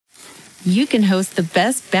you can host the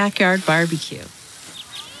best backyard barbecue.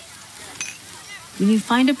 When you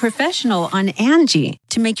find a professional on Angie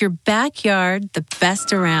to make your backyard the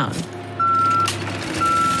best around.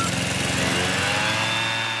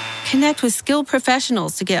 Connect with skilled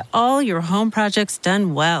professionals to get all your home projects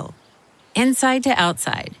done well. Inside to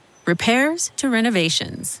outside, repairs to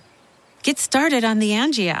renovations. Get started on the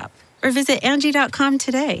Angie app or visit Angie.com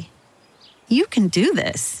today. You can do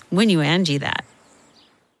this when you Angie that.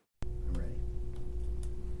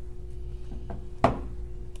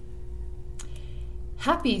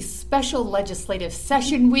 Happy special legislative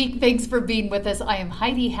session week. Thanks for being with us. I am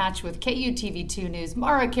Heidi Hatch with KUTV2 News,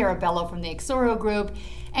 Mara Carabello from the Exoro Group,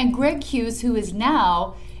 and Greg Hughes, who is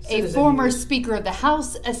now a former Speaker of the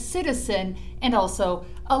House, a citizen, and also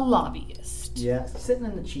a lobbyist. Yeah, sitting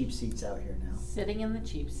in the cheap seats out here now. Sitting in the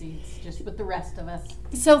cheap seats, just with the rest of us.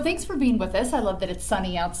 So thanks for being with us. I love that it's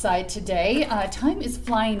sunny outside today. Time is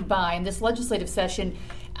flying by, and this legislative session,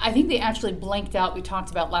 I think they actually blanked out, we talked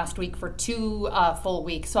about last week, for 2 full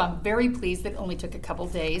weeks. So I'm very pleased that it only took a couple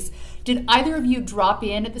days. Did either of you drop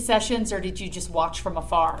in at the sessions, or did you just watch from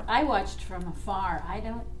afar? I watched from afar. I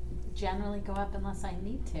don't generally go up unless I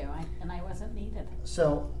need to, and I wasn't needed.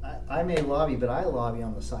 So I may lobby, but I lobby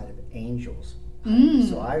on the side of angels.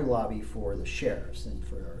 So I lobby for the sheriffs and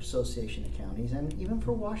for our Association of Counties and even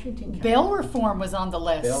for Washington County. Bail reform was on the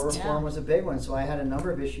list. Bail reform was a big one. So I had a number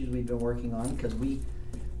of issues we've been working on because we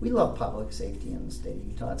love public safety in the state of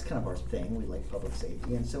Utah. It's kind of our thing. We like public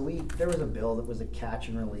safety. And so there was a bill that was a catch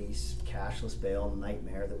and release, cashless bail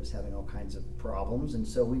nightmare that was having all kinds of problems. And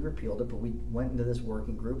so we repealed it, but we went into this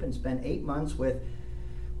working group and spent 8 months with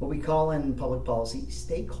what we call in public policy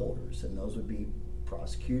stakeholders. And those would be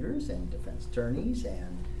prosecutors and defense attorneys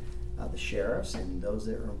and the sheriffs and those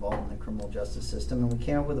that are involved in the criminal justice system. And we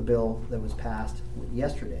came up with a bill that was passed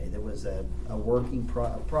yesterday that was a working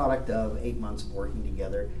product of 8 months of working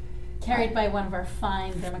together. Carried by one of our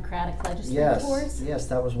fine Democratic legislators. Yes,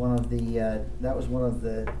 that was one of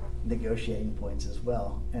the negotiating points as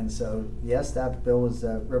well. And so, yes, that bill was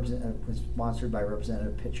sponsored by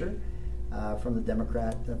Representative Pitcher from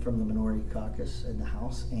the Minority Caucus in the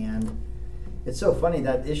House. And it's so funny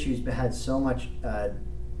that issue's had so much.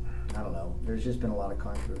 I don't know. There's just been a lot of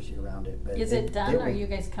controversy around it. But is it done? Are you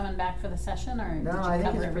guys coming back for the session, or no? I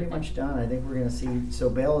think it's pretty much done. I think we're going to see. So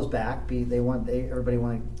bail is back. Everybody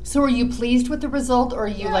want. So are you pleased with the result, or are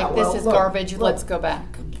you this is garbage? Let's go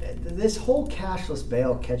back. This whole cashless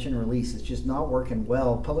bail catch and release is just not working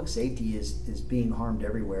well. Public safety is being harmed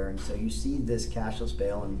everywhere, and so you see this cashless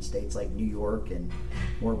bail in states like New York and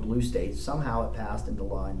more blue states. Somehow it passed into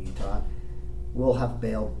law in Utah. We'll have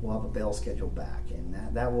a bail schedule back, and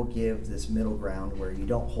that will give this middle ground where you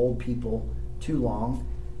don't hold people too long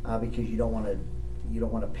because you don't want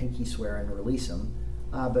to pinky swear and release them.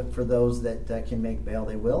 But for those that can make bail,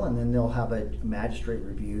 they will, and then they'll have a magistrate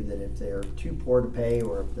review that if they're too poor to pay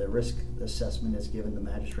or if the risk assessment is given, the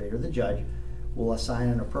magistrate or the judge will assign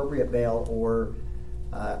an appropriate bail or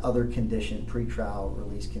other pretrial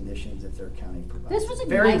release conditions if their county provides. This was a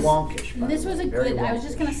very wonkish. This was a good. Wonkish. I was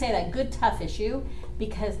just going to say that good tough issue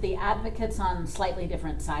because the advocates on slightly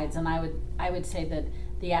different sides, and I would say that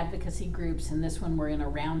the advocacy groups in this one were in a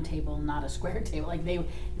round table, not a square table. Like they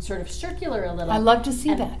sort of circular a little. I love to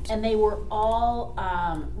see that. And they were all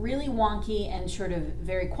really wonky and sort of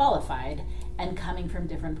very qualified and coming from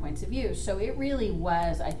different points of view. So it really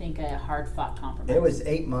was, I think, a hard-fought compromise. It was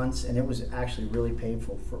 8 months, and it was actually really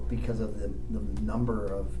painful because of the number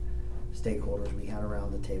of stakeholders we had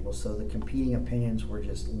around the table. So the competing opinions were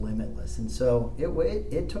just limitless. And so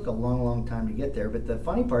it took a long, long time to get there. But the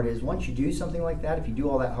funny part is once you do something like that, if you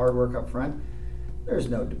do all that hard work up front, there's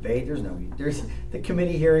no debate. The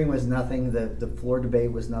committee hearing was nothing. The floor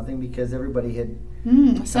debate was nothing because everybody had.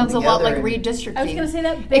 Sounds a lot like redistricting. I was going to say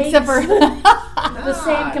that, except for the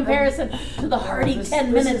same comparison to the hearty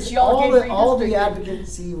 10 minutes y'all gave. All the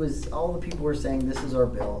advocacy was all the people were saying this is our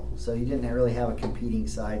bill. So you didn't really have a competing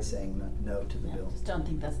side saying no to the bill. I just don't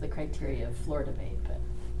think that's the criteria of floor debate. But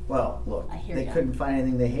well, look, they couldn't find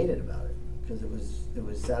anything they hated about it. Because it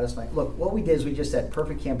was satisfying. Look, what we did is we just said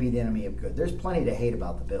perfect can't be the enemy of good. There's plenty to hate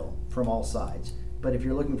about the bill from all sides, but if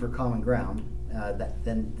you're looking for common ground,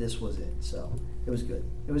 then this was it. So it was good.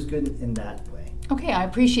 It was good in that way. Okay, I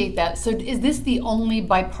appreciate that. So is this the only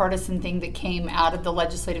bipartisan thing that came out of the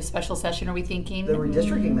legislative special session, are we thinking? The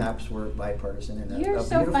redistricting maps were bipartisan. And You're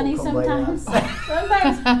so funny sometimes.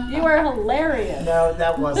 Sometimes you are hilarious. No,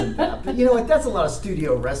 that wasn't that. But you know what? That's a lot of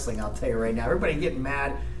studio wrestling, I'll tell you right now. Everybody getting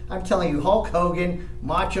mad. I'm telling you, Hulk Hogan,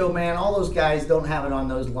 Macho Man, all those guys don't have it on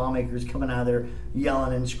those lawmakers coming out of there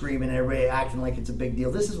yelling and screaming and everybody acting like it's a big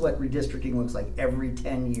deal. This is what redistricting looks like every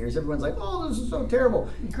 10 years. Everyone's like, oh, this is so terrible.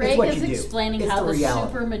 Greg is explaining how the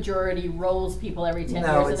supermajority rolls people every 10 years,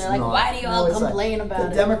 and they're like, why do you all complain about it?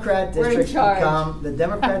 The Democrat districts the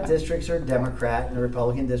Democrat districts are Democrat and the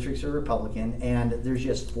Republican districts are Republican, and there's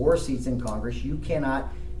just 4 seats in Congress. You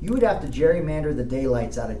would have to gerrymander the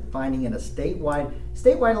daylights out of finding in a statewide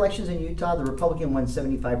elections in Utah, the Republican won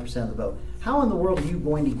 75% of the vote. How in the world are you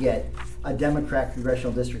going to get a Democrat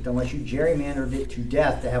congressional district unless you gerrymandered it to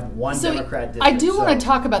death to have one Democrat district? I do want to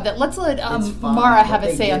talk about that. Let's let Mara have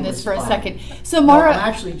a say on this for a second. So Mara, I'm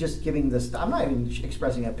actually just giving this. I'm not even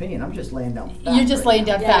expressing an opinion. I'm just laying down facts. You're just laying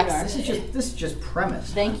down facts. This is just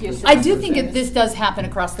premise. Thank you. I do think this does happen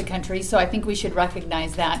across the country, so I think we should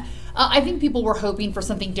recognize that. I think people were hoping for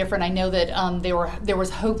something different. I know that there was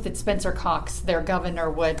hope that Spencer Cox, their governor,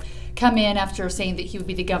 would come in after saying that he would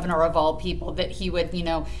be the governor of all people, that he would,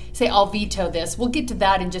 say, I'll veto this. We'll get to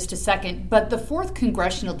that in just a second. But the 4th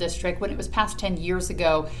congressional district, when it was passed 10 years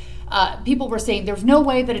ago, people were saying there's no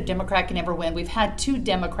way that a Democrat can ever win. We've had 2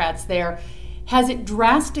 Democrats there. Has it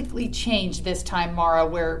drastically changed this time, Mara,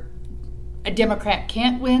 where a Democrat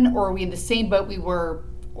can't win, or are we in the same boat we were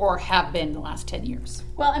or have been the last 10 years?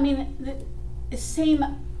 Well, I mean, the same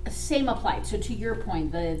applied. So to your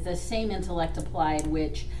point, the same intellect applied,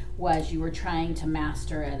 which was you were trying to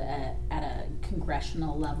master at a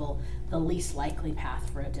congressional level the least likely path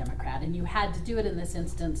for a Democrat. And you had to do it in this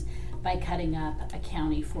instance by cutting up a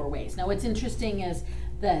county 4 ways. Now, what's interesting is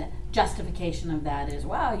the justification of that is,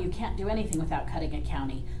 wow, you can't do anything without cutting a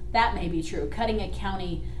county. That may be true. Cutting a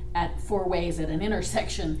county at 4 ways at an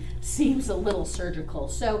intersection seems a little surgical.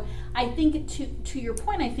 So I think to your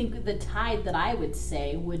point, I think the tide that I would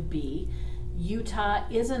say would be Utah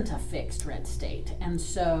isn't a fixed red state. And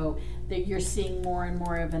so that you're seeing more and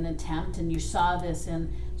more of an attempt, and you saw this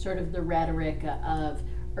in sort of the rhetoric of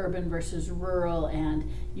urban versus rural, and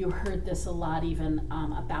you heard this a lot even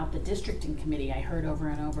about the districting committee. I heard over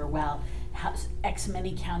and over, well, X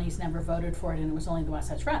many counties never voted for it and it was only the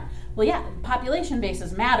Wasatch Front. Well, yeah, population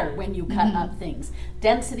bases matter when you cut up things.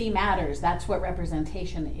 Density matters. That's what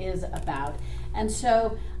representation is about. And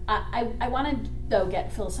so I want to, though,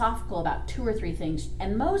 get philosophical about 2 or 3 things,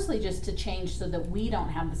 and mostly just to change so that we don't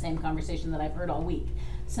have the same conversation that I've heard all week.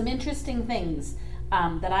 Some interesting things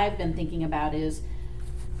that I've been thinking about is,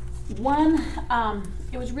 one,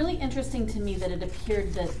 it was really interesting to me that it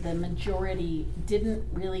appeared that the majority didn't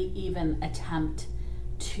really even attempt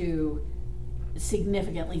to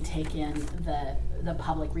significantly take in the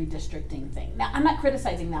public redistricting thing. Now, I'm not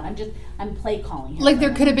criticizing that. I'm play calling here. Like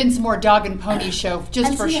there could have been some more dog and pony show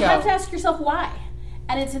just for show. You have to ask yourself why.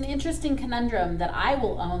 And it's an interesting conundrum that I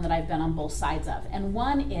will own that I've been on both sides of. And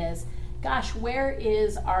one is, gosh, where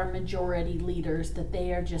is our majority leaders that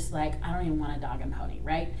they are just like, I don't even want a dog and pony,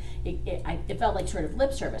 right? It felt like sort of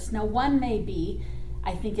lip service. Now, one may be,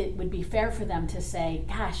 I think it would be fair for them to say,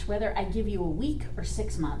 gosh, whether I give you a week or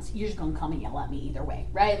 6 months, you're just going to come and yell at me either way,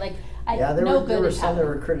 right? Like, there were some that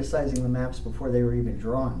were criticizing the maps before they were even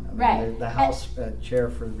drawn. I mean, right. The House chair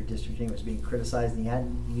for redistricting was being criticized, and he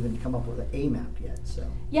hadn't even come up with a map yet. So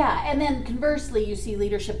yeah, and then conversely, you see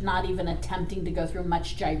leadership not even attempting to go through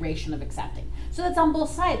much gyration of accepting. So that's on both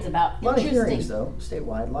sides about a lot of hearings, though,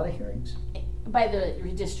 statewide, a lot of hearings. By the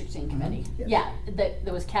redistricting committee. Yes. Yeah,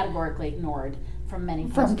 that was categorically ignored from many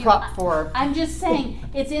from Prop 4. I'm just saying,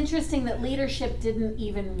 it's interesting that leadership didn't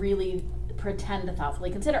even really pretend to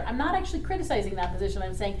thoughtfully consider. I'm not actually criticizing that position.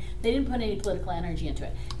 I'm saying they didn't put any political energy into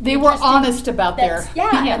it. They were honest about their...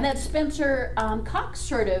 Yeah, and that Spencer Cox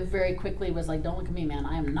sort of very quickly was like, don't look at me, man,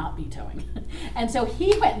 I am not vetoing. And so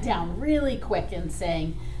he went down really quick in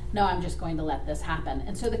saying, no, I'm just going to let this happen.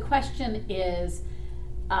 And so the question is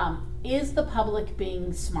the public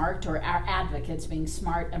being smart, or our advocates being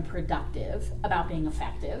smart and productive about being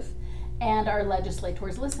effective, and are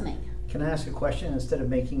legislators listening? Can I ask a question? Instead of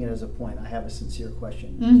making it as a point, I have a sincere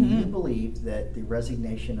question. Mm-hmm. Do you believe that the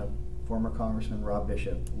resignation of former Congressman Rob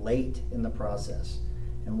Bishop late in the process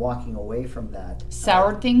and walking away from that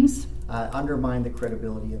soured things, undermined the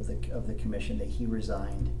credibility of the commission, that he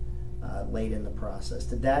resigned late in the process?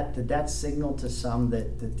 Did that signal to some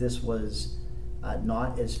that this was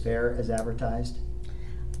not as fair as advertised?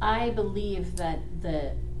 I believe that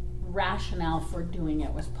the rationale for doing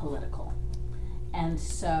it was political, and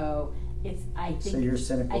so I think. So you're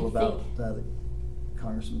cynical about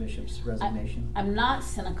Congressman Bishop's resignation? I'm not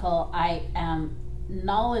cynical. I am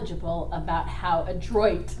knowledgeable about how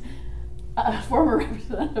adroit former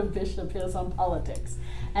Representative Bishop is on politics.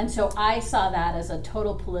 And so I saw that as a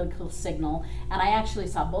total political signal, and I actually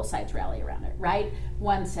saw both sides rally around it, right?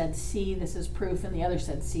 One said, see, this is proof, and the other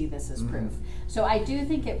said, see, this is proof. So I do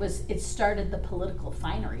think it started the political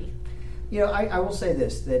finery. I will say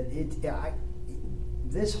this, that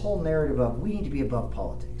this whole narrative of we need to be above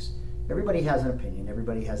politics. Everybody has an opinion,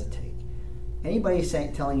 everybody has a take. Anybody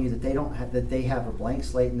telling you that they have a blank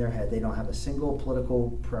slate in their head, they don't have a single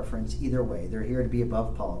political preference either way, they're here to be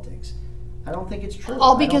above politics, I don't think it's true.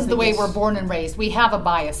 All because of the way we're born and raised. We have a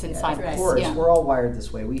bias inside of us. Of course, we're all wired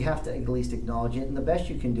this way. We have to at least acknowledge it, and the best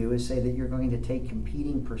you can do is say that you're going to take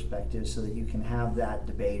competing perspectives so that you can have that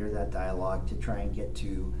debate or that dialogue to try and get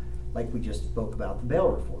to, like we just spoke about, the bail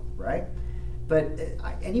reform, right? But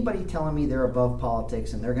anybody telling me they're above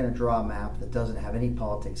politics and they're going to draw a map that doesn't have any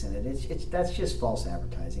politics in it, that's just false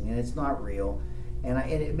advertising, and it's not real. And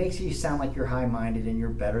it makes you sound like you're high-minded and you're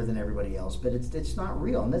better than everybody else, but it's not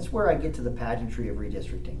real. And that's where I get to the pageantry of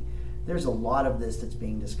redistricting. There's a lot of this that's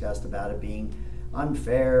being discussed about it being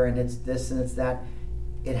unfair, and it's this and it's that.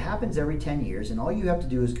 It happens every 10 years, and all you have to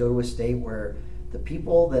do is go to a state where the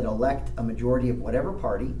people that elect a majority of whatever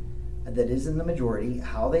party that is in the majority,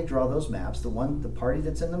 how they draw those maps, the party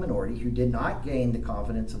that's in the minority, who did not gain the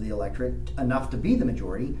confidence of the electorate enough to be the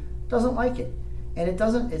majority, doesn't like it. And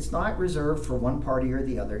it's not reserved for one party or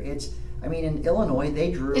the other. In Illinois,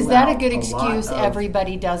 they drew Is that a good excuse?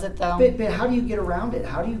 Everybody does it, though? But how do you get around it?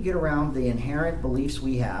 How do you get around the inherent beliefs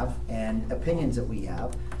we have and opinions that we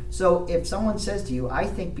have? So if someone says to you, I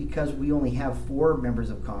think because we only have 4 members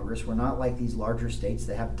of Congress, we're not like these larger states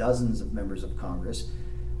that have dozens of members of Congress,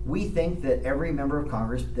 we think that every member of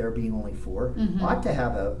Congress, there being only 4, ought to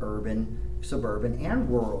have a urban, suburban, and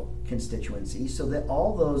rural constituency so that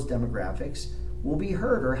all those demographics will be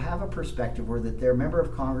heard or have a perspective where that their member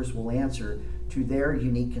of Congress will answer to their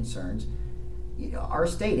unique concerns. Our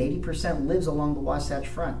state, 80% lives along the Wasatch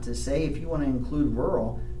Front. To say if you want to include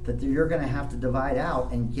rural, that you're going to have to divide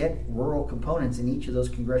out and get rural components in each of those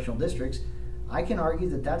congressional districts, I can argue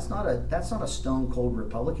that that's not a stone cold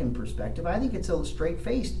Republican perspective. I think it's a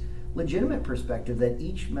straight-faced, legitimate perspective that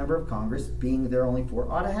each member of Congress, being there only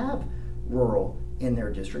 4, ought to have rural in their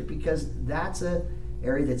district, because that's a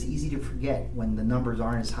area that's easy to forget when the numbers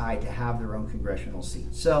aren't as high to have their own congressional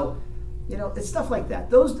seats. So, it's stuff like that.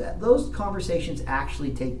 Those conversations actually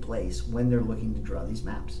take place when they're looking to draw these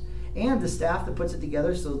maps. And the staff that puts it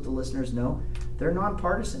together, so that the listeners know, they're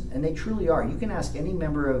nonpartisan, and they truly are. You can ask any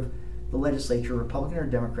member of the legislature, Republican or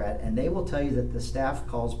Democrat, and they will tell you that the staff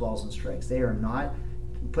calls balls and strikes. They are not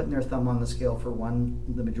putting their thumb on the scale for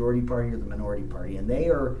the majority party or the minority party, and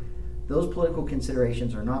those political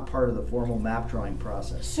considerations are not part of the formal map drawing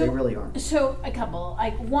process. They really aren't. So a couple.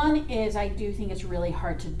 One is, I do think it's really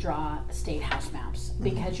hard to draw state house maps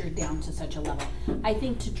because you're down to such a level. I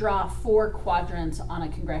think to draw 4 quadrants on a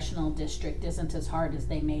congressional district isn't as hard as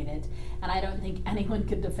they made it. And I don't think anyone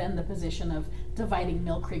could defend the position of dividing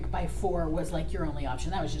Mill Creek by 4 was like your only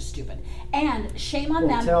option. That was just stupid. And shame on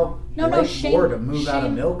them. Tell Blake Moore to move out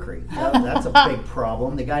of Mill Creek. That's a big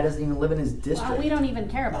problem. The guy doesn't even live in his district. Well, we don't even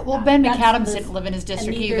care about that. Well, Ben McAdams didn't live in his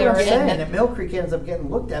district either. I'm saying that Mill Creek ends up getting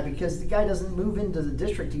looked at because the guy doesn't move into the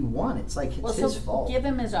district he won. It's like his fault. Give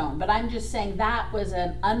him his own. But I'm just saying that was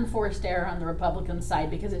an unforced error on the Republican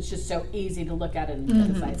side because it's just so easy to look at it and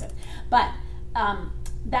criticize it. But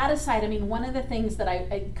that aside, one of the things that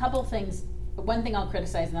one thing I'll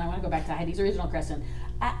criticize, and then I want to go back to Heidi's original question.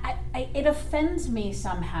 It offends me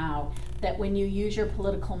somehow that when you use your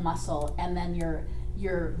political muscle and then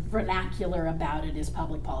your vernacular about it is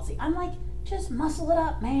public policy. I'm like, just muscle it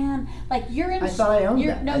up, man. Like I thought I owned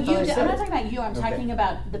that. No, I'm not talking about you. I'm talking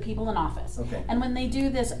about the people in office. Okay. And when they do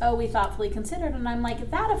this, we thoughtfully considered, and I'm like,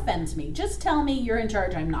 that offends me. Just tell me you're in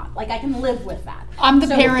charge. I'm not. I can live with that. I'm the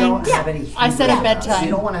parent. I said at bedtime. You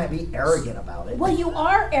don't want to be arrogant about it. Well, you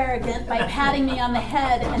are arrogant by patting me on the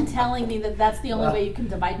head and telling me that that's the only way you can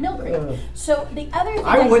divide Mill Creek. So the other thing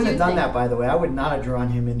I wouldn't have done that, by the way. I would not have drawn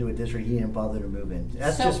him into a district he didn't bother to move in.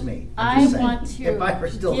 That's just me. I want to if I were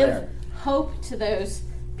still give there. hope to those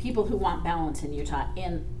people who want balance in Utah,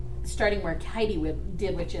 in starting where Heidi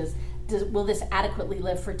did, which is, will this adequately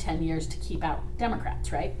live for 10 years to keep out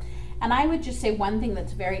Democrats, right? And I would just say one thing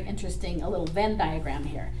that's very interesting, a little Venn diagram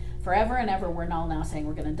here. Forever and ever, we're all now saying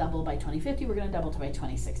we're going to double by 2050, we're going to double by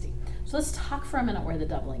 2060. So let's talk for a minute where the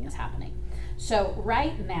doubling is happening. So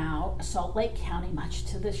right now, Salt Lake County, much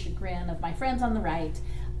to the chagrin of my friends on the right,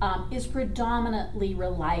 is predominantly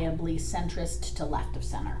reliably centrist to left of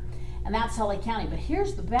center. and that's Salt Lake County. But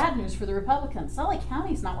here's the bad news for the Republicans. Salt Lake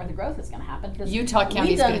County is not where the growth is going to happen. Utah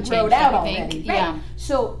County is going to change that, I think. Already, right? Yeah.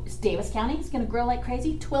 So Davis County is going to grow like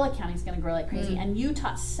crazy. Twilla County is going to grow like crazy. And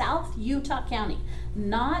South Utah County,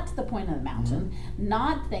 not the point of the mountain,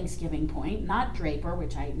 not Thanksgiving Point, not Draper,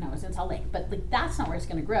 which I know is in Salt Lake, but that's not where it's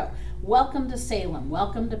going to grow. Welcome to Salem.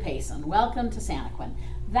 Welcome to Payson. Welcome to Santaquin.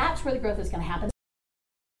 That's where the growth is going to happen.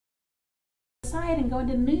 And go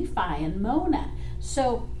into Nephi and Mona.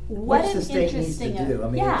 So what Which an the state interesting needs to do. I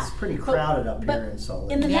mean, it's pretty crowded up here in Salt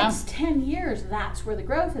Lake. In the next 10 years, that's where the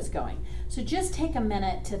growth is going. So just take a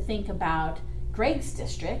minute to think about Greg's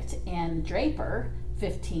district in Draper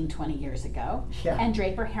 15, 20 years ago, and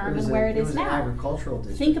Draper Harriman where it is now. An agricultural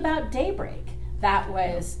district. Think about Daybreak. That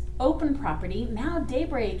was open property. Now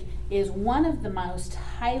Daybreak is one of the most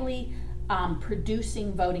highly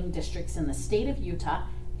producing voting districts in the state of Utah.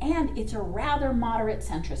 And it's a rather moderate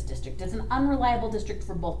centrist district. It's an unreliable district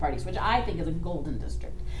for both parties, which I think is a golden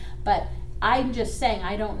district. But I'm just saying,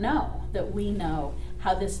 I don't know that we know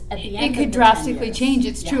how this, at the end it could drastically change.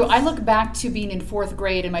 It's true. I look back to being in 4th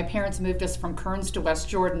grade, and my parents moved us from Kearns to West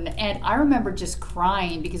Jordan, and I remember just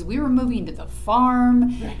crying because we were moving to the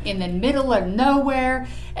farm in the middle of nowhere.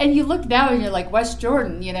 And you look now and you're like, West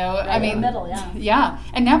Jordan, you know, I mean, in the middle, yeah.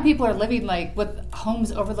 And now people are living like with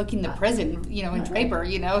homes overlooking the prison, you know, in Draper.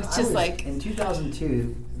 You know, it's just like in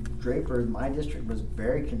 2002, Draper, my district was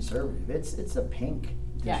very conservative. It's a pink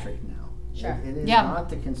district now. Sure. It is not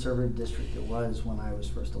the conservative district it was when I was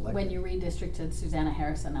first elected. When you redistricted Susanna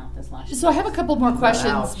Harrison out this last year. So I have a couple more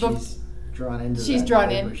questions. She's drawn into She's that drawn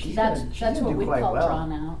paper. in. That's what we call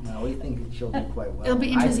drawn out. No, we think she'll do quite well. It'll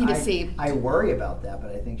be interesting to see. I worry about that,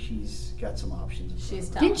 but I think she's got some options. She's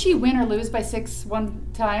done. Didn't she win or lose by 6 one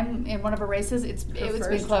time in one of her races? It's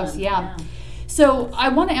been close, yeah. So I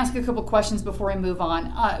want to ask a couple questions before I move on.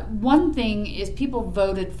 One thing is people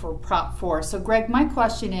voted for Prop 4. So Greg, my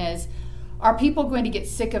question is, are people going to get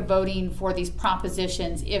sick of voting for these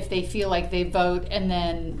propositions if they feel like they vote and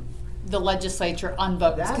then the legislature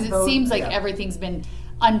unvotes? Because it seems like everything's been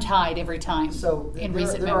untied every time. So in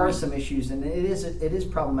recent there memory. are some issues, and it is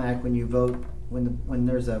problematic when you vote when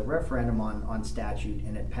there's a referendum on statute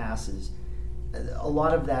and it passes. A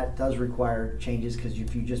lot of that does require changes because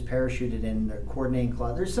if you just parachute it in the coordinating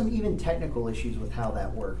clause, there's some even technical issues with how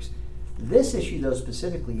that works. This issue, though,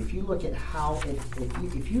 specifically, if you look at how it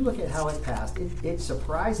passed, it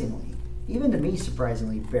surprisingly, even to me,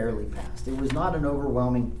 surprisingly, barely passed. It was not an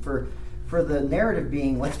overwhelming for the narrative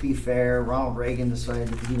being, let's be fair. Ronald Reagan decided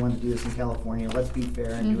that he wanted to do this in California. Let's be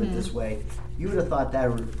fair and do it this way. You would have thought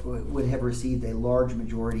that would have received a large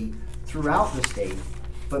majority throughout the state,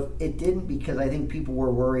 but it didn't because I think people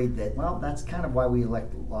were worried that, well, that's kind of why we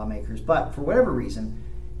elect lawmakers. But for whatever reason,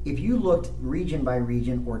 if you looked region by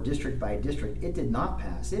region or district by district, it did not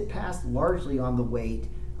pass. It passed largely on the weight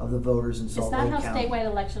of the voters in Salt Lake County. Is that how statewide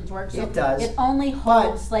elections work? So it does. It only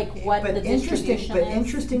holds what the distribution is. But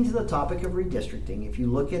interesting to the topic of redistricting, if you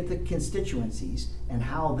look at the constituencies and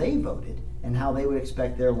how they voted and how they would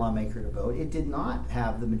expect their lawmaker to vote, it did not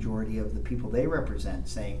have the majority of the people they represent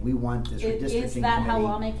saying, we want this redistricting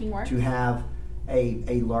committee to have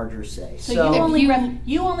a larger say. So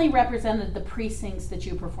you only represented the precincts that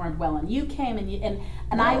you performed well in. You came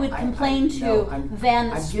and I would complain to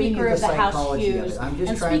Speaker of the House Hughes,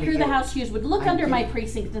 and Speaker of the House Hughes would look under my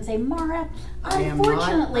precinct and say, Mara,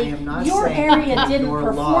 unfortunately, your area didn't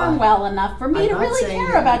perform well enough for me to really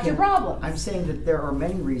care about your problems. I'm saying that there are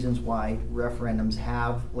many reasons why referendums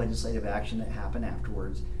have legislative action that happen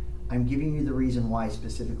afterwards. I'm giving you the reason why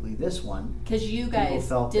specifically this one. Because you guys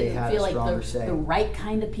didn't feel like the right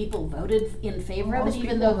kind of people voted in favor of it,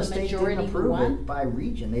 even though the majority won. By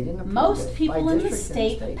region, they didn't approve it. Most people in the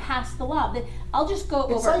state passed the law. I'll just go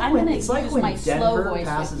over. I'm going to use my slow voice with you.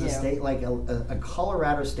 Passes a state like a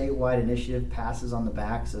Colorado statewide initiative passes on the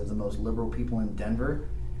backs of the most liberal people in Denver.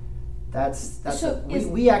 We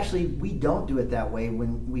don't do it that way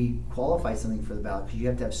when we qualify something for the ballot because you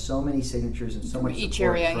have to have so many signatures and so much each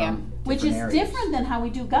support area, from which is areas. Different than how we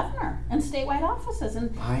do governor and statewide offices.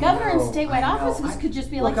 And governor and statewide offices could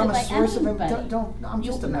just be elected by anybody. I'm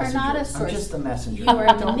just a messenger. You are not a source. I'm just a messenger. You are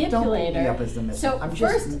a manipulator. Don't beat me up as the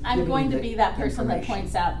messenger. So I'm going to be that person that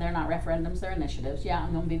points out they're not referendums, they're initiatives. Yeah,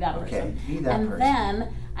 I'm going to be that person. Okay, be that person. And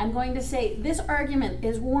then I'm going to say this argument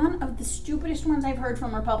is one of the stupidest ones I've heard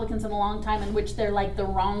from Republicans in a long time, in which they're like the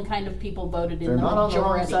wrong kind of people voted in the majority. They're not on the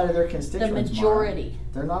wrong side of their constituents. The majority.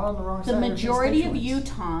 They're not on the wrong side of their majority of constituents.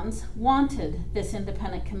 Utahns wanted this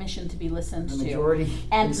independent commission to be listened to. The majority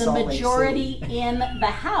and the majority in the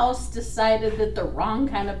House decided that the wrong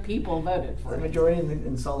kind of people voted for it. The majority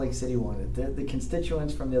in Salt Lake City wanted it. The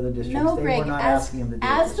constituents from the other districts, no, they Greg, were not asking them to do it.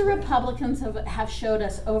 As the way. Republicans have showed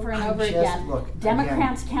us over and over again, look,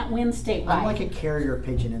 Democrats can't win statewide. I'm like a carrier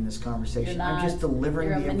pigeon in this conversation. You're not. I'm just delivering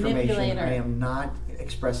You're a the information. manipulator. I am not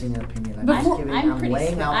expressing an opinion. I'm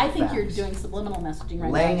laying out the I think facts. you're doing subliminal messaging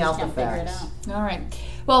right Laying now. out the facts. All right.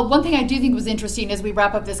 Well, one thing I do think was interesting as we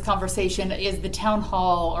wrap up this conversation is the town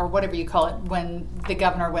hall, or whatever you call it, when the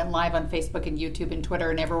governor went live on Facebook and YouTube and Twitter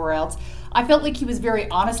and everywhere else. I felt like he was very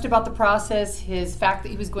honest about the process, his fact that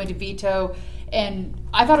he was going to veto, and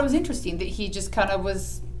I thought it was interesting that he just kind of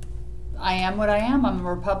was, I am what I am. I'm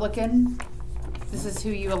a Republican. This is who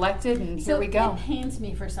you elected, and here we go. It pains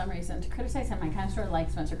me for some reason to criticize him. I kind of sort of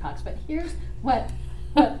like Spencer Cox, but here's what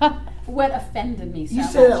offended me so much.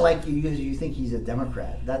 You say that like you think he's a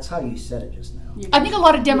Democrat. That's how you said it just now. I think a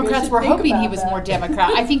lot of Democrats were hoping he was that. more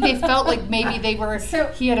Democrat. I think they felt like maybe they were.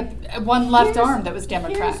 He had one left arm that was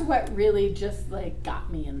Democrat. Here's what really just like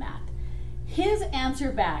got me in that. His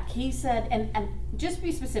answer back, he said, and just to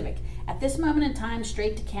be specific, at this moment in time,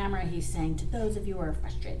 straight to camera, he's saying, to those of you who are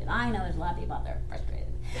frustrated, I know there's a lot of people out there frustrated.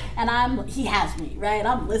 And he has me, right?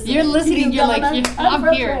 I'm listening. You're listening, you're like,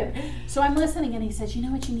 I'm here. So I'm listening, and he says, you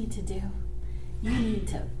know what you need to do? You need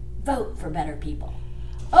to vote for better people.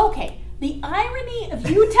 Okay, the irony of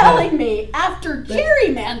you telling me after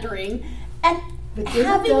gerrymandering and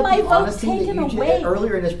having my vote taken away.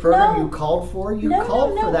 Earlier in this program, you called for? You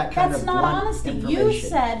called for that kind of blunt information. That's not honesty. You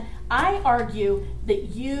said, I argue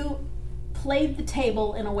that you played the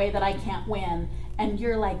table in a way that I can't win, and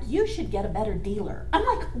you're like, you should get a better dealer. I'm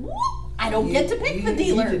like, what? I don't get to pick the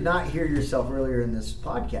dealer. You did not hear yourself earlier in this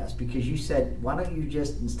podcast, because you said, why don't you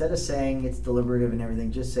just, instead of saying it's deliberative and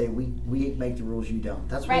everything, just say we make the rules, you don't.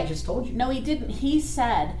 That's what I just told you. No, he didn't. He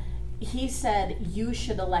said you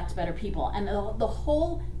should elect better people. And the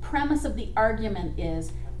whole premise of the argument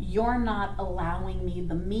is you're not allowing me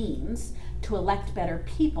the means to elect better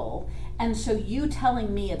people. And so you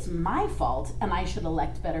telling me it's my fault and I should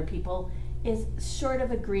elect better people is sort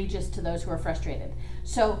of egregious to those who are frustrated.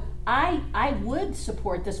 So I would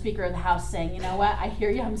support the Speaker of the House saying, you know what, I hear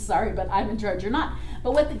you, I'm sorry, but I'm in charge, you're not.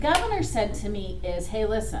 But what the governor said to me is, hey,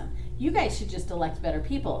 listen, you guys should just elect better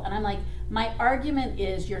people. And I'm like, my argument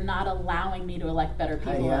is you're not allowing me to elect better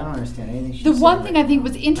people. I don't understand anything. The one thing I think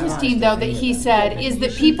was interesting, though, that he said is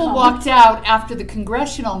that people walked out after the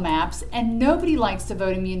congressional maps, and nobody likes to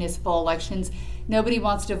vote in municipal elections. Nobody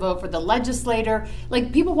wants to vote for the legislator.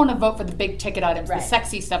 Like, people want to vote for the big ticket items, the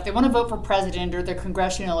sexy stuff. They want to vote for president or the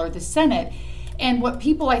congressional or the Senate. And what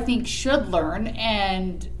people, I think, should learn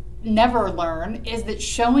and never learn is that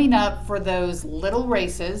showing up for those little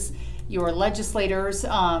races, your legislators,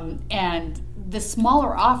 and the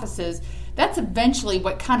smaller offices, that's eventually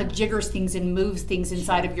what kind of jiggers things and moves things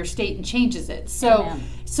inside of your state and changes it. So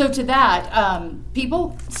to that,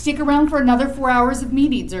 people stick around for another 4 hours of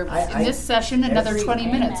meetings, or in this session, another 20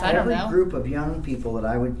 minutes. I don't know. Every group of young people that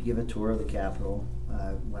I would give a tour of the Capitol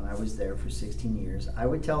when I was there for 16 years, I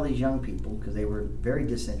would tell these young people, because they were very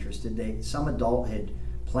disinterested, some adult had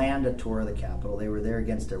planned a tour of the Capitol. They were there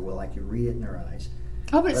against their will. I could read it in their eyes.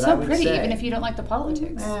 Oh, but it's so pretty, even if you don't like the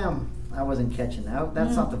politics. I wasn't catching that.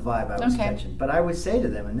 That's not the vibe I was catching. But I would say to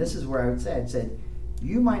them, and this is where I would say, I'd said,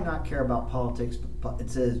 you might not care about politics, but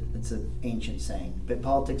it's an ancient saying, but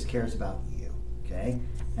politics cares about you, okay?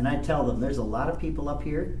 And I tell them, there's a lot of people up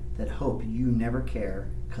here that hope you never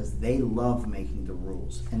care because they love making the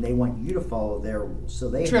rules, and they want you to follow their rules. So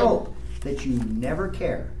they hope that you never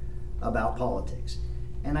care about politics.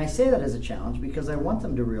 And I say that as a challenge because I want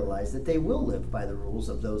them to realize that they will live by the rules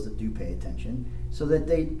of those that do pay attention, so that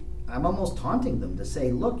I'm almost taunting them to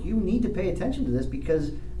say, look, you need to pay attention to this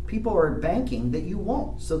because people are banking that you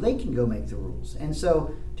won't, so they can go make the rules. And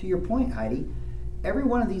so, to your point, Heidi, every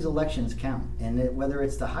one of these elections count, and whether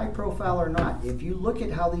it's the high profile or not, if you look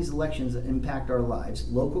at how these elections impact our lives,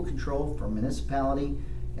 local control for municipality,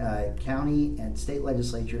 county, and state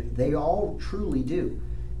legislature, they all truly do.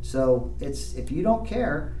 So if you don't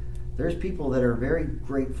care, there's people that are very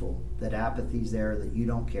grateful that apathy's there, that you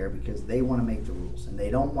don't care, because they want to make the rules and they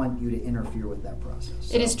don't want you to interfere with that process.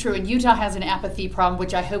 So, it is true, and Utah has an apathy problem,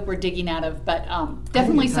 which I hope we're digging out of, but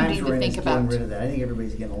definitely something to think about. Getting rid of that. I think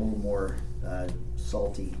everybody's getting a little more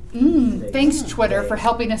salty. Thanks, Twitter, for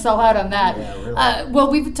helping us all out on that. Yeah, really. Well,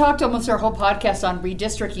 we've talked almost our whole podcast on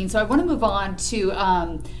redistricting, so I want to move on to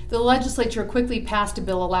the legislature quickly passed a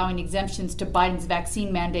bill allowing exemptions to Biden's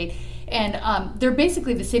vaccine mandate. And they're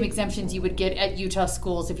basically the same exemptions you would get at Utah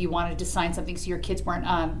schools if you wanted to sign something so your kids weren't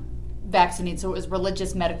vaccinated. So it was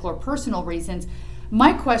religious, medical, or personal reasons.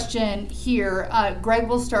 My question here, Greg,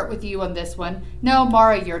 we'll start with you on this one. No,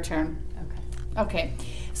 Mara, your turn. Okay.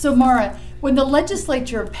 So Mara, when the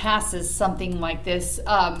legislature passes something like this,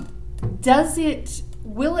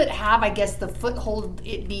 will it have, I guess, the foothold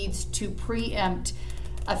it needs to preempt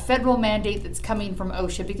a federal mandate that's coming from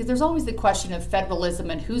OSHA? Because there's always the question of federalism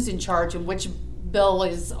and who's in charge and which bill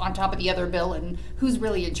is on top of the other bill and who's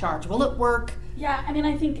really in charge. Will it work? Yeah, I mean,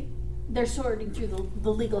 I think they're sorting through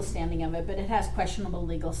the legal standing of it, but it has questionable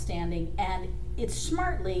legal standing, and it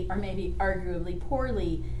smartly, or maybe arguably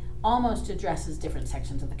poorly, almost addresses different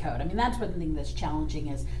sections of the code. I mean, that's one thing that's challenging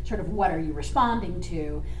is sort of what are you responding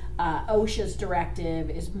to? OSHA's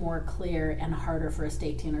directive is more clear and harder for a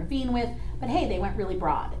state to intervene with, but hey, they went really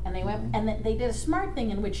broad, and they did a smart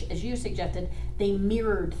thing in which, as you suggested, they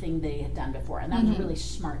mirrored things they had done before, and that's a really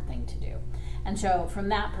smart thing to do. And so from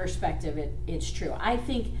that perspective, it's true. I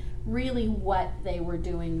think really what they were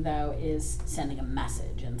doing, though, is sending a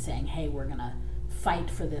message and saying, hey, we're going to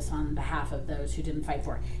fight for this on behalf of those who didn't fight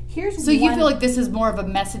for it. So you feel like this is more of a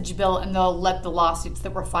message bill, and they'll let the lawsuits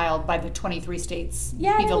that were filed by the 23 states be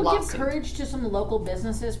the lawsuit? Yeah, it'll give courage to some local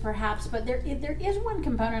businesses, perhaps, but there is one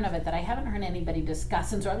component of it that I haven't heard anybody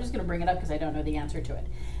discuss, and so I'm just going to bring it up because I don't know the answer to it.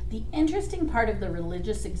 The interesting part of the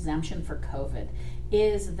religious exemption for COVID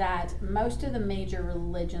is that most of the major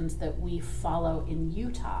religions that we follow in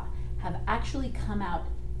Utah have actually come out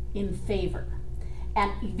in favor.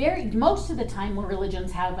 And most of the time, where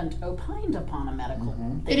religions haven't opined upon a medical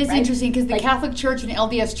thing, it is interesting because the Catholic Church and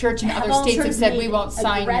LDS Church and other states have said we won't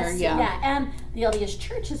sign your and the LDS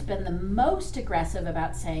Church has been the most aggressive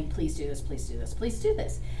about saying, please do this, please do this, please do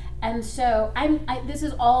this. And so this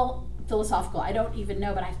is all philosophical. I don't even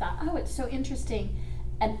know, but I thought, oh, it's so interesting.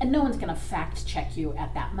 And no one's going to fact check you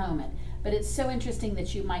at that moment. But it's so interesting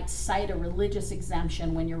that you might cite a religious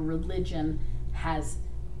exemption when your religion has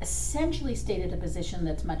essentially stated a position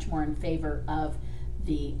that's much more in favor of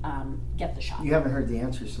the get the shot. You haven't heard the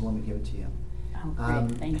answer, so let me give it to you. Oh,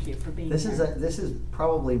 great. Thank you for being this here. This is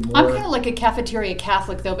probably more... I'm kind of like a cafeteria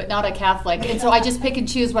Catholic, though, but not a Catholic. And so I just pick and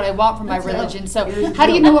choose what I want from my religion. So how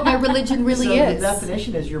do you know what my religion really is? The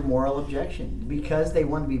definition is your moral objection. Because they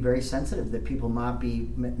want to be very sensitive that people not be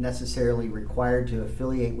necessarily required to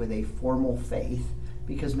affiliate with a formal faith,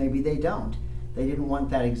 because maybe they don't. They didn't want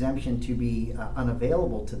that exemption to be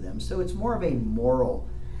unavailable to them. So it's more of a moral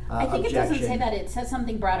I think objection. It doesn't say that. It says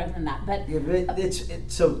something broader than that. But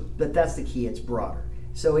but that's the key. It's broader.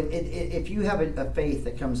 So if you have a faith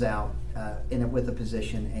that comes out with a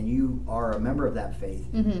position and you are a member of that faith,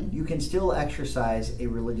 you can still exercise a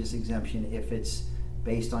religious exemption if it's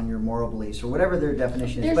based on your moral beliefs or whatever their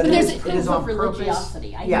definition is. But it is on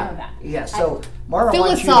religiosity. purpose. I know that. Yeah. So Mara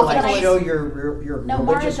wants you to show your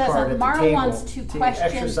religious card at the table wants to question,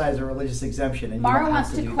 exercise a religious exemption. And Mara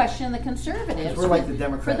wants to question the conservatives. We're like the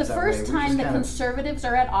Democrats. For the first time, the conservatives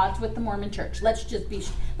are at odds with the Mormon Church. Let's just be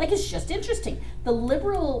it's just interesting. The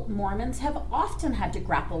liberal Mormons have often had to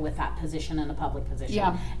grapple with that position in a public position.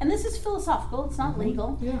 Yeah. And this is philosophical. It's not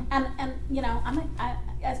legal. Yeah. And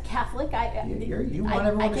as Catholic, you want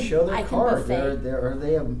everyone to show their card. Are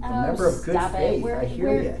they a member of good faith? I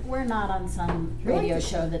hear you. We're not on some radio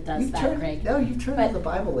show that does that, Greg. No, you've turned to the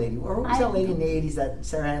Bible lady. Or what was that lady in the 80s, that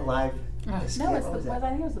Saturday Night Live? I think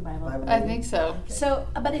it was the Bible. I think so. Okay. So,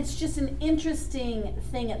 but it's just an interesting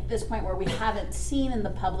thing at this point where we haven't seen in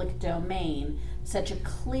the public domain such a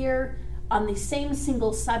clear, on the same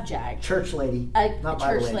single subject. Church lady. Not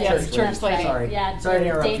Bible lady. Yes, church lady. Sorry. Yeah, Sorry to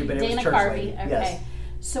interrupt you, but it was Dana church Carvey. lady. Okay. Yes.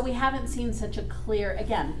 So we haven't seen such a clear,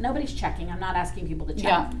 again, nobody's checking. I'm not asking people to check.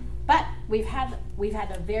 Yeah. But we've had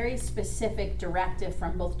a very specific directive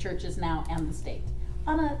from both churches now and the state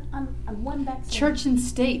on one vaccine. Church and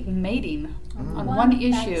state mating on one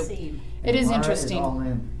issue. Vaccine. It is Mara interesting. Is all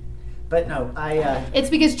in. But no, it's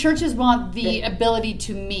because churches want the ability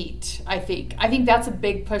to meet, I think. I think that's a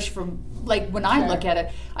big push from, like, when I look at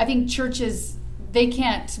it. I think churches, they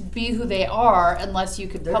can't be who they are unless you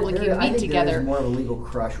could publicly meet together. There is more of a legal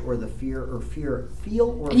crush or the fear.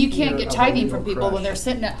 And you can't get tithing from people when they're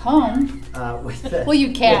sitting at home. Well,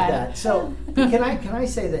 you can. So can I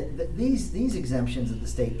say that these exemptions that the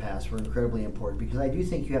state passed were incredibly important, because I do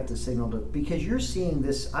think you have to signal because you're seeing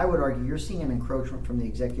this, I would argue, you're seeing an encroachment from the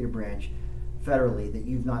executive branch federally that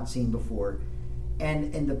you've not seen before.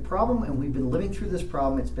 And the problem, and we've been living through this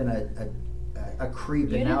problem, it's been a creep,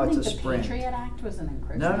 You and now it's a didn't think sprint. the Patriot Act was an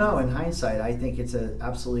encroachment? No. In hindsight, I think it's an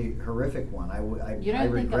absolutely horrific one. You I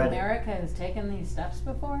don't think regret America has taken these steps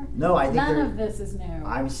before? No, I think none of this is new.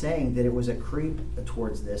 I'm saying that it was a creep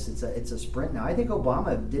towards this. It's a sprint now. I think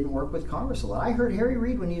Obama didn't work with Congress a lot. I heard Harry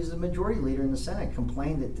Reid, when he was the majority leader in the Senate,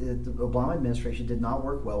 complain that the Obama administration did not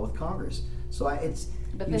work well with Congress. So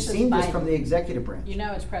you've seen this from the executive branch. You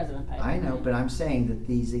know it's President Biden. I know, but I'm saying that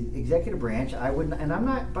these executive branch, I wouldn't, and I'm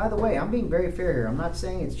not, by the way, I'm being very fair here. I'm not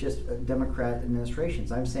saying it's just Democrat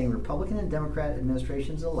administrations. I'm saying Republican and Democrat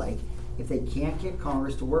administrations alike, if they can't get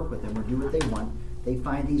Congress to work with them or do what they want, they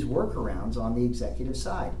find these workarounds on the executive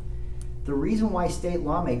side. The reason why state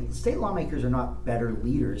lawmakers are not better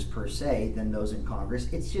leaders per se than those in Congress,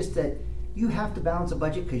 it's just that you have to balance a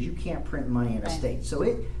budget because you can't print money in a state. So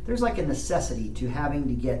there's like a necessity to having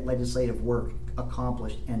to get legislative work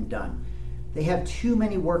accomplished and done. They have too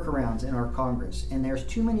many workarounds in our Congress, and there's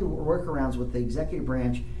too many workarounds with the executive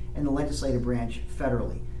branch and the legislative branch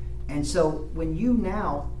federally. And so when you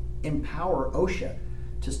now empower OSHA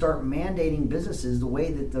to start mandating businesses the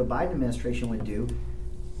way that the Biden administration would do,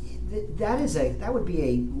 that would be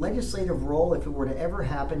a legislative role if it were to ever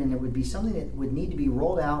happen, and it would be something that would need to be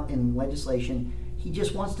rolled out in legislation. He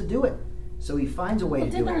just wants to do it, so he finds a way to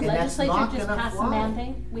do it, and that's not going to fly. Didn't our legislature just pass a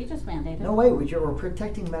mandate? We just mandated. No way. We're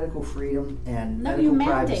protecting medical freedom and medical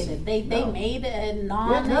privacy. No, you mandated. They made a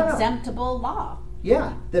non-exemptable law.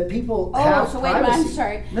 Yeah, that people have so privacy. Wait a minute, I'm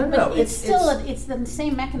sorry. No, it's the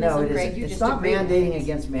same mechanism, Greg. It's not mandating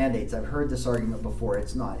against mandates. I've heard this argument before.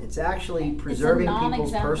 It's not. It's actually preserving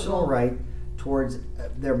people's personal right towards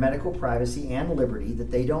their medical privacy and liberty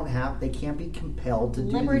that they don't have. They can't be compelled to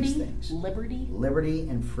do these things. Liberty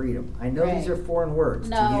and freedom. I know these are foreign words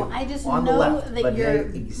to you. I just on know the left, that you're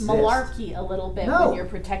malarkey a little bit when you're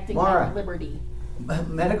protecting their liberty.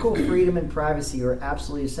 Medical freedom and privacy are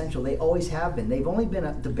absolutely essential. They always have been. They've only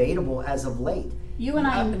been debatable as of late. You and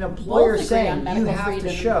I an employer both agree saying on medical you have freedom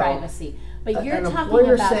to show, and privacy. But you're an talking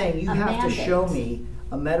employer about saying you have mandate. to show me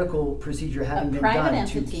a medical procedure having been done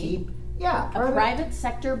entity, to keep. A private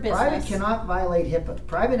sector business. Private cannot violate HIPAA.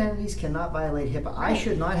 Private entities cannot violate HIPAA. Right. I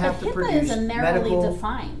should not have to produce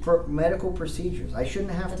medical procedures. I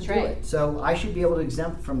shouldn't have to do it. So I should be able to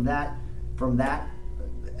exempt from that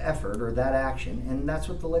effort or that action, and that's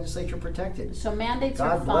what the legislature protected. So mandates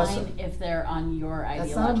are fine if they're on your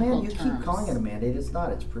ideological terms. That's not a mandate. You keep calling it a mandate. It's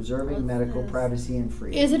not. It's preserving medical privacy and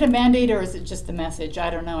freedom. Is it a mandate or is it just the message? I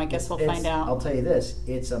don't know. I guess we'll find out. I'll tell you this.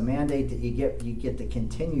 It's a mandate that you get to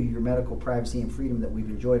continue your medical privacy and freedom that we've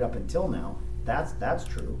enjoyed up until now. That's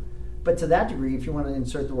true. But to that degree, if you want to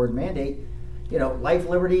insert the word mandate, life,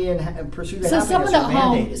 liberty, and pursuit of happiness someone at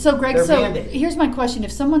home. Mandated. So, Greg, mandated. Here's my question: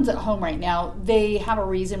 if someone's at home right now, they have a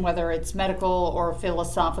reason, whether it's medical or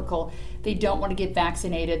philosophical, they don't want to get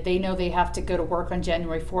vaccinated. They know they have to go to work on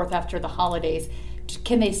January 4th after the holidays.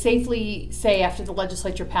 Can they safely say after the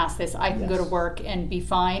legislature passed this, I can go to work and be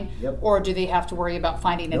fine? Yep. Or do they have to worry about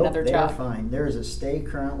finding another job? They're fine. There is a stay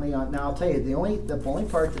currently on. Now, I'll tell you, the only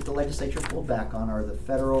part that the legislature pulled back on are the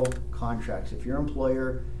federal contracts. If your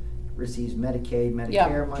employer receives Medicaid,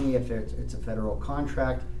 Medicare money, if it's a federal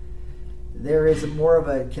contract, there is more of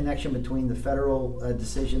a connection between the federal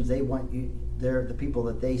decisions. They want you, the people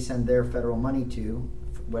that they send their federal money to,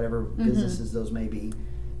 whatever businesses those may be.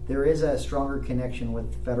 There is a stronger connection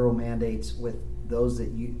with federal mandates with those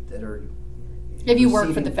that are. If you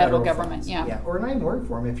work for the federal government, yeah, or not even work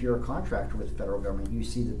for them. If you're a contractor with the federal government, you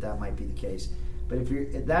see that might be the case. But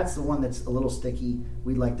if that's the one that's a little sticky,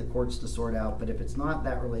 we'd like the courts to sort out. But if it's not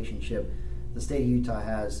that relationship, the state of Utah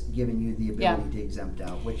has given you the ability to exempt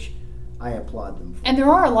out, which I applaud them for. And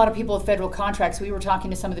there are a lot of people with federal contracts. We were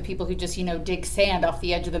talking to some of the people who just, dig sand off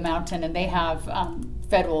the edge of the mountain, and they have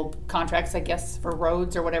federal contracts, I guess, for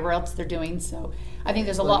roads or whatever else they're doing. So I think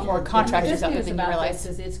there's a lot more contractors out there than you realize.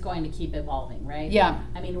 This is it's going to keep evolving, right? Yeah.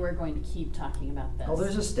 I mean, we're going to keep talking about this. Oh,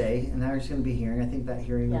 there's a stay, and there's going to be a hearing. I think that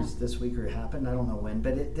hearing is this week or it happened. I don't know when,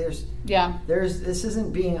 but this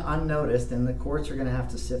isn't being unnoticed, and the courts are going to have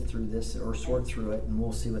to sift through this or sort through it, and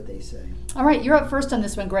we'll see what they say. All right, you're up first on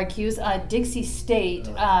this one, Greg Hughes. Dixie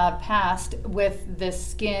State passed with the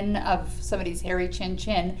skin of somebody's hairy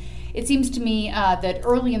chin. It seems to me that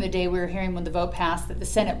early in the day we were hearing when the vote passed that the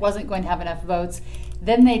Senate wasn't going to have enough votes.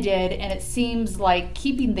 Then they did, and it seems like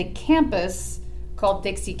keeping the campus called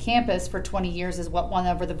Dixie Campus for 20 years is what won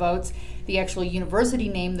over the votes. The actual university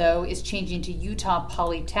name, though, is changing to Utah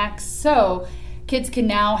Polytech. So kids can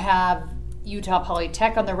now have Utah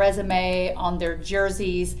Polytech on their resume, on their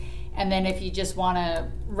jerseys. And then if you just want to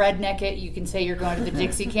redneck it, you can say you're going to the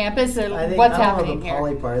Dixie campus. What's happening here? I don't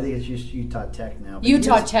know the poly part. I think it's just Utah Tech now.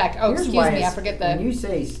 Utah Tech. Oh, excuse me. I forget the... When you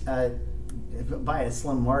say... by a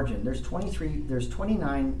slim margin. There's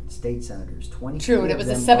 29 state senators. 23 True, and it was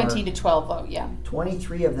a 17 to 12 vote, yeah.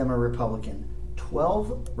 23 of them are Republican.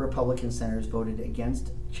 12 Republican senators voted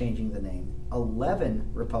against changing the name. 11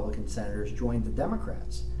 Republican senators joined the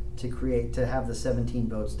Democrats to have the 17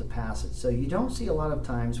 votes to pass it. So you don't see a lot of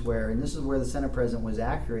times where, and this is where the Senate President was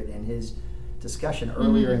accurate in his discussion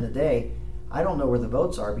earlier in the day, I don't know where the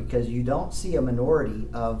votes are, because you don't see a minority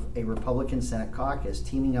of a Republican Senate caucus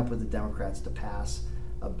teaming up with the Democrats to pass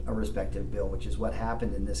a respective bill, which is what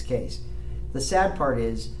happened in this case. The sad part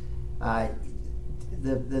is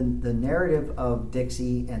the narrative of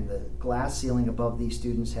Dixie and the glass ceiling above these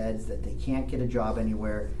students' heads that they can't get a job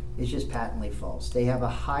anywhere is just patently false. They have a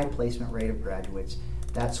high placement rate of graduates.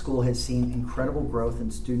 That school has seen incredible growth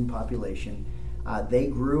in student population. They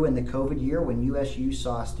grew in the COVID year when USU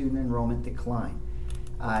saw student enrollment decline.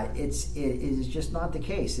 It is just not the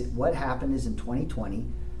case. What happened is in 2020,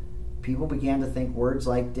 people began to think words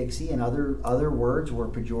like Dixie and other words were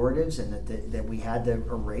pejoratives, and that we had to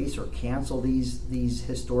erase or cancel these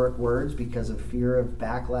historic words because of fear of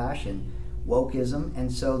backlash and wokeism,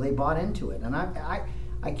 and so they bought into it. And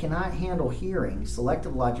I cannot handle hearing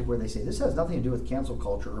selective logic where they say this has nothing to do with cancel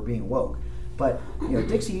culture or being woke, but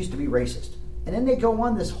Dixie used to be racist. And then they go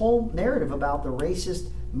on this whole narrative about the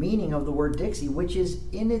racist meaning of the word Dixie, which is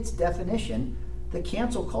in its definition the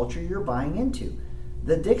cancel culture you're buying into.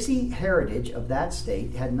 The Dixie heritage of that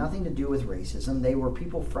state had nothing to do with racism. They were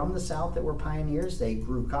people from the South that were pioneers. They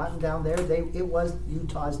grew cotton down there. It was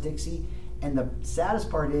Utah's Dixie. And the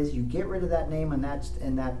saddest part is you get rid of that name and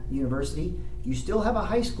that university, you still have a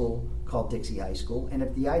high school called Dixie High School. And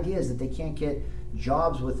if the idea is that they can't get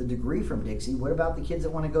jobs with a degree from Dixie, what about the kids that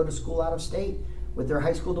want to go to school out of state with their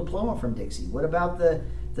high school diploma from Dixie? What about the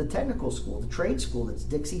technical school, the trade school that's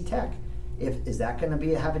Dixie Tech? Is that going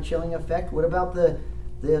to have a chilling effect? What about the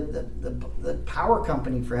power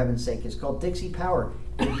company, for heaven's sake? It's called Dixie Power.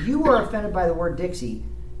 If you are offended by the word Dixie,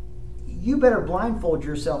 you better blindfold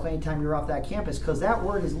yourself anytime you're off that campus, because that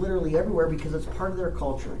word is literally everywhere because it's part of their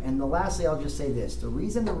culture. And lastly, I'll just say this. The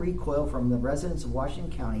reason the recoil from the residents of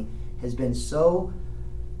Washington County has been so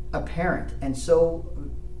apparent and so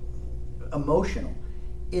emotional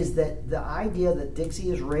is that the idea that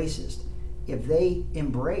Dixie is racist, if they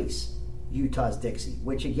embrace Utah's Dixie,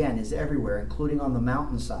 which again is everywhere, including on the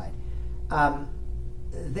mountainside,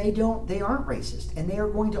 they aren't racist, and they are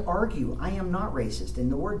going to argue, I am not racist,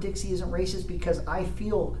 and the word Dixie isn't racist because I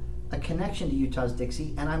feel a connection to Utah's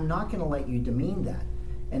Dixie, and I'm not going to let you demean that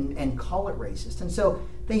and call it racist. And so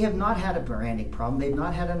they have not had a branding problem. They've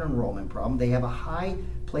not had an enrollment problem. They have a high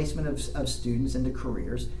placement of students into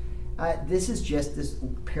careers. This is just this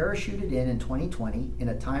parachuted in 2020 in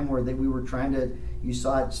a time where we were you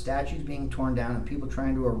saw statues being torn down and people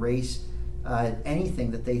trying to erase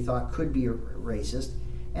anything that they thought could be racist.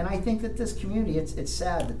 And I think that this community, it's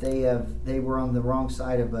sad that they were on the wrong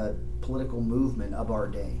side of a political movement of our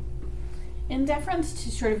day. In deference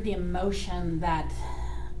to sort of the emotion that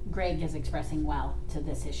Greg is expressing well to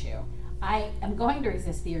this issue, I am going to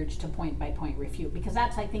resist the urge to point-by-point refute, because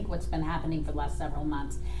that's, I think, what's been happening for the last several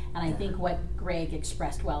months. And I think what Greg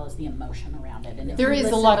expressed well is the emotion around it. And there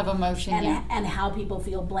is a lot of emotion, and how people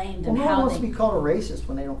feel blamed. Well, and no how one wants to be called a racist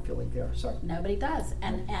when they don't feel like they are. Sorry. Nobody does.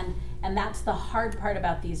 And that's the hard part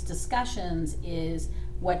about these discussions, is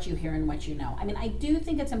what you hear and what you know. I mean, I do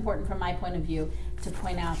think it's important from my point of view to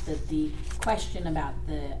point out that the question about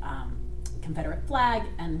the Confederate flag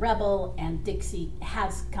and rebel and Dixie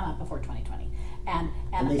has come up before 2020, and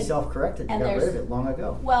they self-corrected. They got rid of it long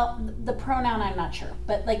ago. Well, the pronoun I'm not sure,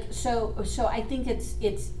 but so I think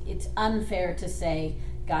it's unfair to say,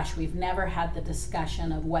 gosh, we've never had the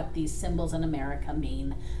discussion of what these symbols in America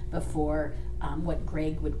mean before what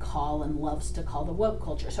Greg would call and loves to call the woke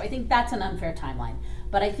culture. So I think that's an unfair timeline.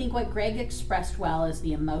 But I think what Greg expressed well is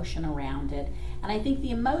the emotion around it. And I think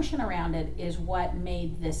the emotion around it is what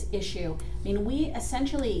made this issue. I mean, we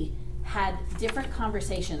essentially had different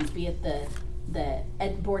conversations, be it the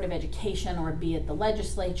Board of Education or be it the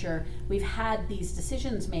legislature. We've had these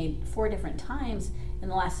decisions made 4 different times in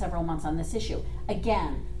the last several months on this issue.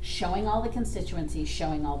 Again, showing all the constituencies,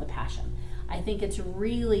 showing all the passion. I think it's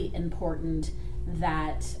really important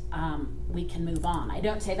that we can move on. I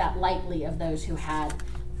don't say that lightly of those who had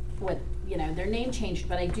their name changed,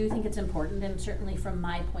 but I do think it's important, and certainly from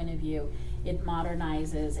my point of view, it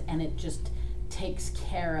modernizes and it just takes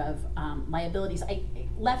care of liabilities. I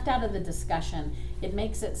left out of the discussion, it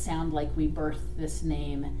makes it sound like we birthed this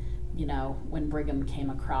name when Brigham came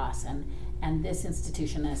across, and this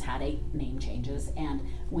institution has had 8 name changes, and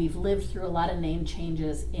we've lived through a lot of name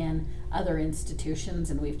changes in other institutions,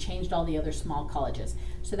 and we've changed all the other small colleges.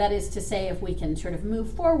 So that is to say, if we can sort of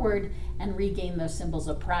move forward and regain those symbols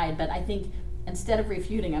of pride. But I think instead of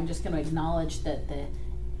refuting, I'm just going to acknowledge that the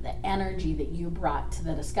energy that you brought to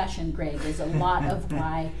the discussion, Greg, is a lot of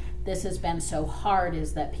why this has been so hard,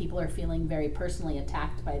 is that people are feeling very personally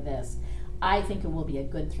attacked by this. I think it will be a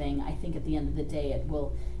good thing. I think at the end of the day it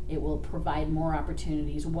will provide more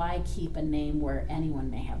opportunities. Why keep a name where anyone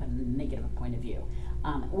may have a negative point of view,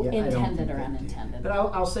 intended or unintended? But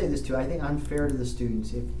I'll say this too. I think unfair to the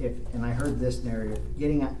students if and I heard this narrative,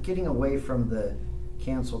 getting away from the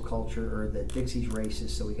cancel culture or that Dixie's racist,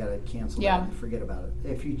 so we got to cancel that and forget about it.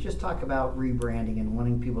 If you just talk about rebranding and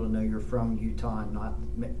wanting people to know you're from Utah and not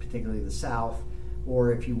particularly the South,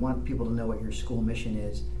 or if you want people to know what your school mission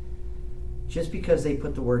is, just because they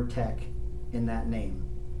put the word tech in that name,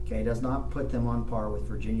 okay, does not put them on par with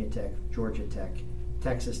Virginia Tech, Georgia Tech,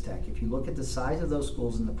 Texas Tech. If you look at the size of those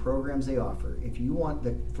schools and the programs they offer, if you want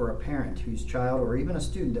for a parent whose child or even a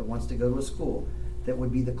student that wants to go to a school that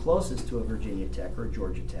would be the closest to a Virginia Tech or a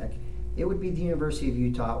Georgia Tech, it would be the University of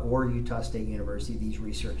Utah or Utah State University, these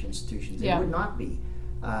research institutions. It would not be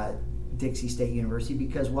Dixie State University,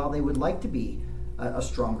 because while they would like to be a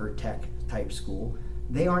stronger tech type school,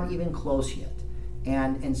 they aren't even close yet.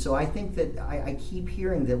 And so I think that I keep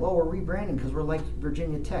hearing that, well, we're rebranding because we're like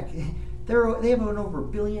Virginia Tech. They have an over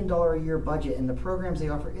 $1 billion a year budget, and the programs they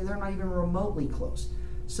offer, they're not even remotely close.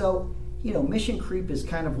 So, mission creep is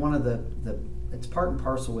kind of one of the it's part and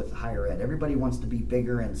parcel with higher ed. Everybody wants to be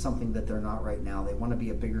bigger and something that they're not right now. They want to be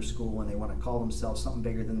a bigger school and they want to call themselves something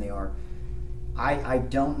bigger than they are. I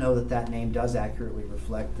don't know that name does accurately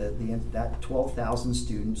reflect that 12,000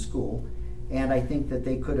 student school, and I think that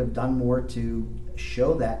they could have done more to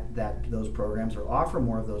show that those programs or offer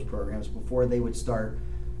more of those programs before they would start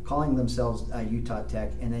calling themselves Utah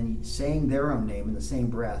Tech and then saying their own name in the same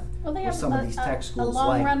breath. Well, they with have some of these tech schools a long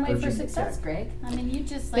like runway Virginia for success, Tech. Greg. I mean, you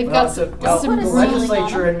just They've like got the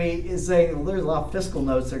legislature in me is saying, well, there's a lot of fiscal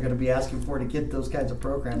notes they're going to be asking for to get those kinds of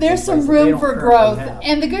programs. There's some room for growth.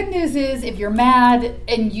 And the good news is, if you're mad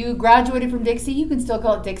and you graduated from Dixie, you can still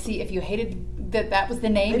call it Dixie. If you hated that was the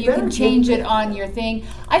name, you can change it on your thing.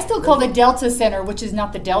 I still call it Delta Center, which is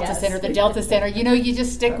not the Delta Center, the Delta Center. You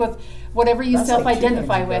just stick with whatever you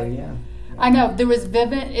self-identify with. Yeah. I know, there was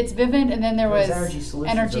Vivint, and then there was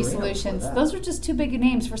Energy Solutions. Those were just too big of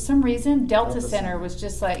names. For some reason, Delta Center was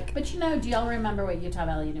just like... But do y'all remember what Utah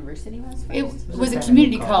Valley University was first? It was a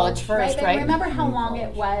community college first, right? Remember how long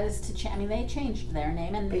it was to change? I mean, they changed their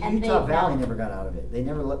name. But Utah Valley never got out of it. They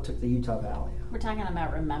never took the Utah Valley out. We're talking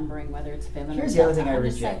about remembering whether it's Vivint or Here's the other thing I I'm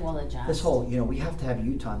reject. just saying we'll adjust. This whole, we have to have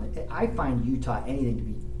Utah. I find Utah anything to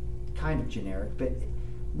be kind of generic, but...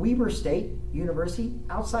 Weber State University,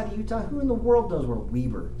 outside of Utah, who in the world knows where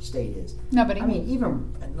Weber State is? Nobody. I mean,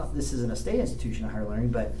 even, this isn't a state institution of higher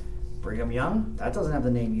learning, but Brigham Young, that doesn't have the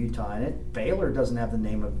name Utah in it. Baylor doesn't have the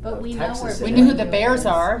name of Texas in it. We knew who the Bears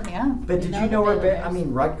are, yeah. But did you know where,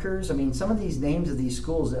 Rutgers, some of these names of these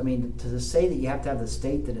schools, to say that you have to have the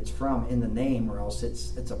state that it's from in the name or else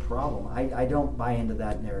it's a problem. I don't buy into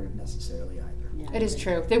that narrative necessarily either. Yeah, it is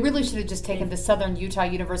true. They really should have just taken the Southern Utah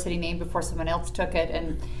University name before someone else took it,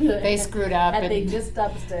 and they screwed up. And they just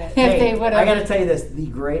upped it. Hey, I got to tell you this. The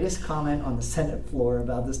greatest comment on the Senate floor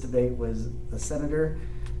about this debate was the Senator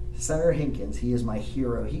Hinkins. He is my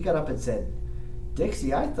hero. He got up and said,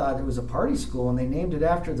 Dixie, I thought it was a party school, and they named it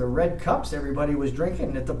after the red cups everybody was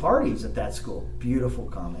drinking at the parties at that school. Beautiful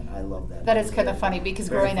comment. I love that. That is kind of funny because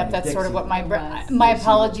growing up, that's Dixie. Sort of what my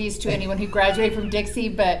apologies to anyone who graduated from Dixie,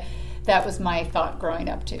 but that was my thought growing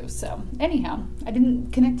up too. So anyhow, I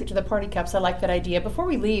didn't connect it to the party cups. I like that idea. Before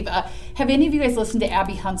we leave, have any of you guys listened to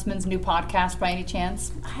Abby Huntsman's new podcast by any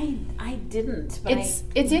chance? I didn't. But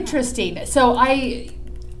it's interesting. So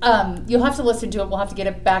you'll have to listen to it. We'll have to get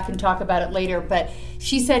it back and talk about it later. But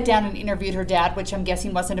she sat down and interviewed her dad, which I'm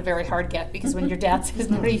guessing wasn't a very hard get because when your dad says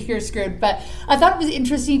no, you're screwed. But I thought it was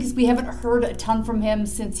interesting because we haven't heard a ton from him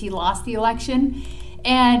since he lost the election.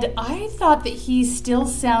 And I thought that he still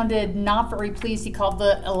sounded not very pleased. He called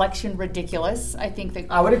the election ridiculous. I think that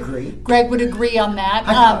I would agree. Greg would agree on that.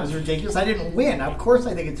 I thought it was ridiculous. I didn't win. Of course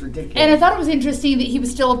I think it's ridiculous. And I thought it was interesting that he was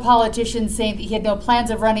still a politician saying that he had no plans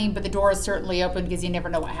of running, but the door is certainly open because you never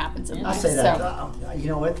know what happens in life. I'll say that. You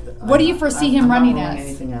know what? What do you foresee him running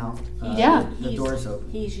as? I'm not ruling anything out. The door's open.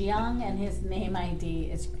 He's young and his name ID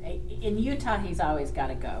is... In Utah, he's always got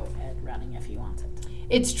to go at running if he wants it.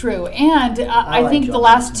 It's true. And I think the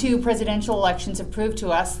last two presidential elections have proved to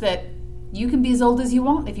us that you can be as old as you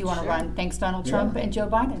want if you want to run. Thanks, Donald Trump and Joe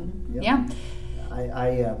Biden. Yep. Yeah.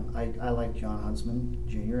 I like John Huntsman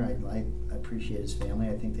Jr. I appreciate his family.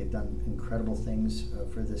 I think they've done incredible things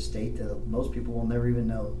for this state that most people will never even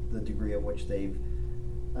know the degree of which they've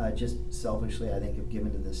just selfishly, I think, have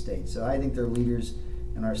given to this state. So I think they're leaders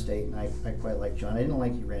in our state, and I quite like John. I didn't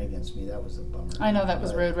like he ran against me. That was a bummer. I know that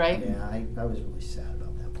was rude, right? Yeah, I was really sad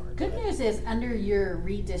about that part. Good news is, under your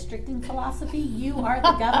redistricting philosophy, you are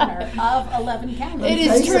the governor of 11 counties. It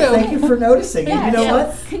is true. Thank you for noticing. And you know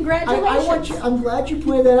what? Congratulations. I'm glad you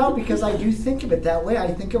pointed that out, because I do think of it that way.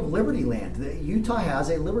 I think of Liberty Land. Utah has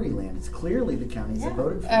a Liberty Land. It's clearly the counties that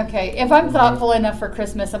voted for it. Okay, if I'm thoughtful enough for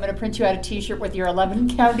Christmas, I'm going to print you out a T-shirt with your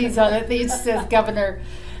 11 counties on it that just says governor.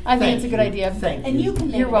 I think it's a good idea. Thank you. And you can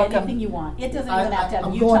name You're it welcome. anything you want. It doesn't even have to have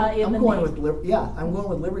I'm Utah going, in I'm the going name. with I'm going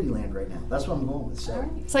with Liberty Land right now. That's what I'm going with. So. All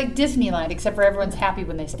right. It's like Disneyland, except for everyone's happy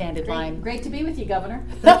when they stand in Great, line. great to be with you, Governor.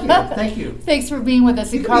 Thank you. Thank you. Thanks for being with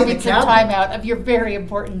us and You could be in carving the some cabinet. time out of your very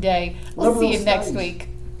important day. We'll Liberal see you next studies. week.